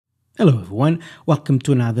Hello everyone, welcome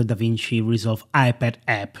to another DaVinci RESOLVE iPad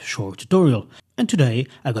app short tutorial. And today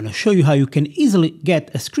I'm gonna show you how you can easily get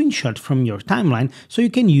a screenshot from your timeline so you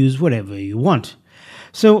can use whatever you want.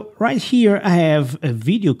 So right here I have a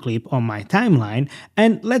video clip on my timeline,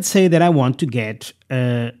 and let's say that I want to get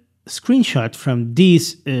a screenshot from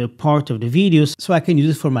this part of the video so I can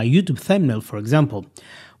use it for my YouTube thumbnail, for example.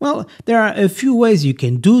 Well, there are a few ways you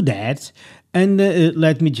can do that. And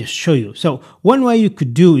let me just show you. So one way you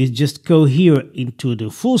could do is just go here into the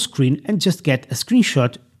full screen and just get a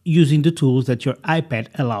screenshot using the tools that your iPad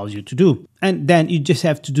allows you to do. And then you just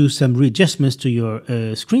have to do some readjustments to your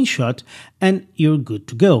screenshot and you're good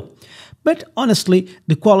to go. But honestly,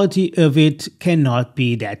 the quality of it cannot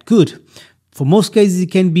be that good. For most cases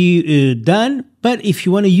it can be done, but if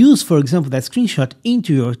you want to use, for example, that screenshot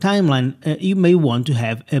into your timeline, you may want to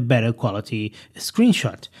have a better quality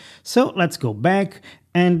screenshot. So let's go back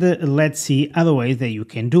and let's see other ways that you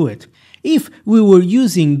can do it. If we were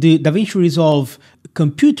using the DaVinci RESOLVE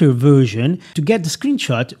computer version, to get the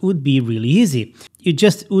screenshot would be really easy. You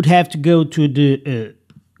just would have to go to the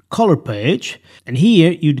color page, and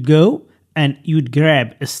here you'd go and you'd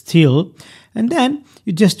grab a still, and then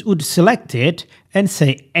you just would select it and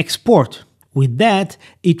say export. With that,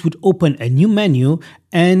 it would open a new menu,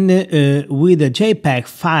 and with a JPEG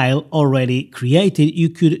file already created, you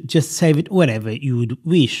could just save it wherever you would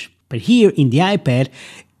wish. But here in the iPad,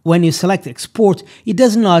 when you select export, it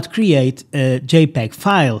does not create a JPEG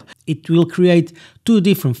file. It will create two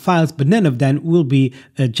different files, but none of them will be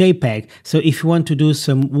a JPEG. So if you want to do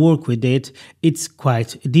some work with it, it's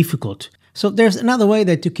quite difficult. So there's another way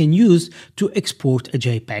that you can use to export a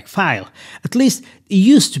JPEG file. At least it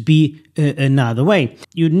used to be another way.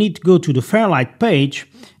 You need to go to the Fairlight page,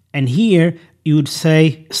 and here you would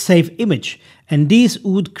say save image, and this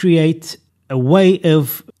would create a way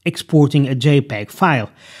of exporting a JPEG file.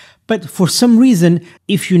 But for some reason,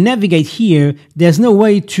 if you navigate here, there's no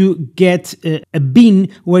way to get a bin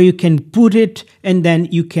where you can put it and then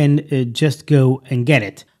you can just go and get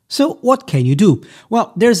it. So what can you do?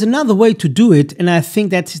 Well, there's another way to do it, and I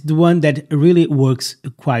think that's the one that really works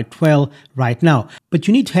quite well right now. But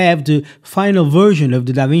you need to have the final version of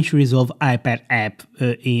the DaVinci RESOLVE iPad app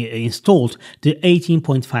installed, the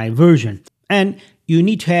 18.5 version. And you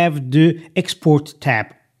need to have the export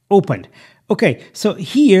tab opened. Okay, so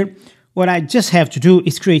here what I just have to do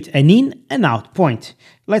is create an in and out point.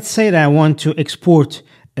 Let's say that I want to export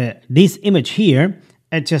this image here.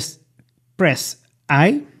 I just press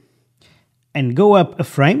I and go up a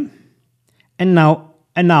frame, and now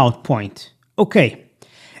an out point. Okay,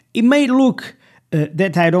 it may look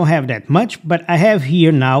that I don't have that much, but I have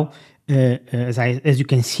here now, as you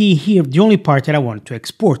can see here, the only part that I want to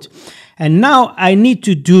export. And now I need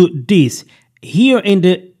to do this. Here in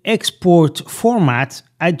the export format,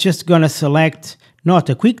 I'm just gonna select not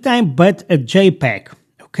a QuickTime, but a JPEG,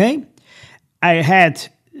 okay? I head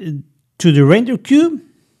to the render queue,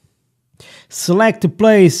 select the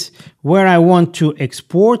place where I want to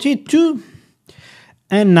export it to,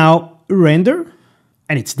 and now render,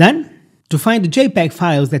 and it's done. To find the JPEG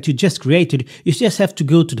files that you just created, you just have to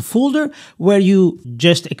go to the folder where you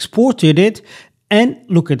just exported it, and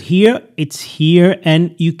look at here, it's here,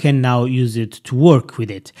 and you can now use it to work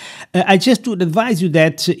with it. I just would advise you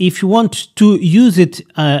that if you want to use it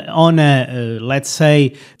on a, let's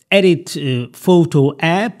say, edit photo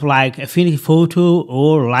app like Affinity Photo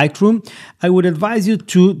or Lightroom, I would advise you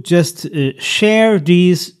to just share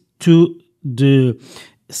these to the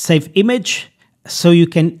save image so you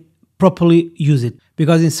can properly use it.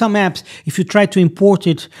 Because in some apps, if you try to import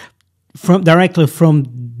it directly from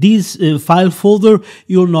this file folder,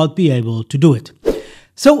 you'll not be able to do it.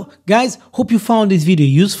 So guys, hope you found this video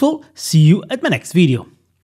useful. See you at my next video.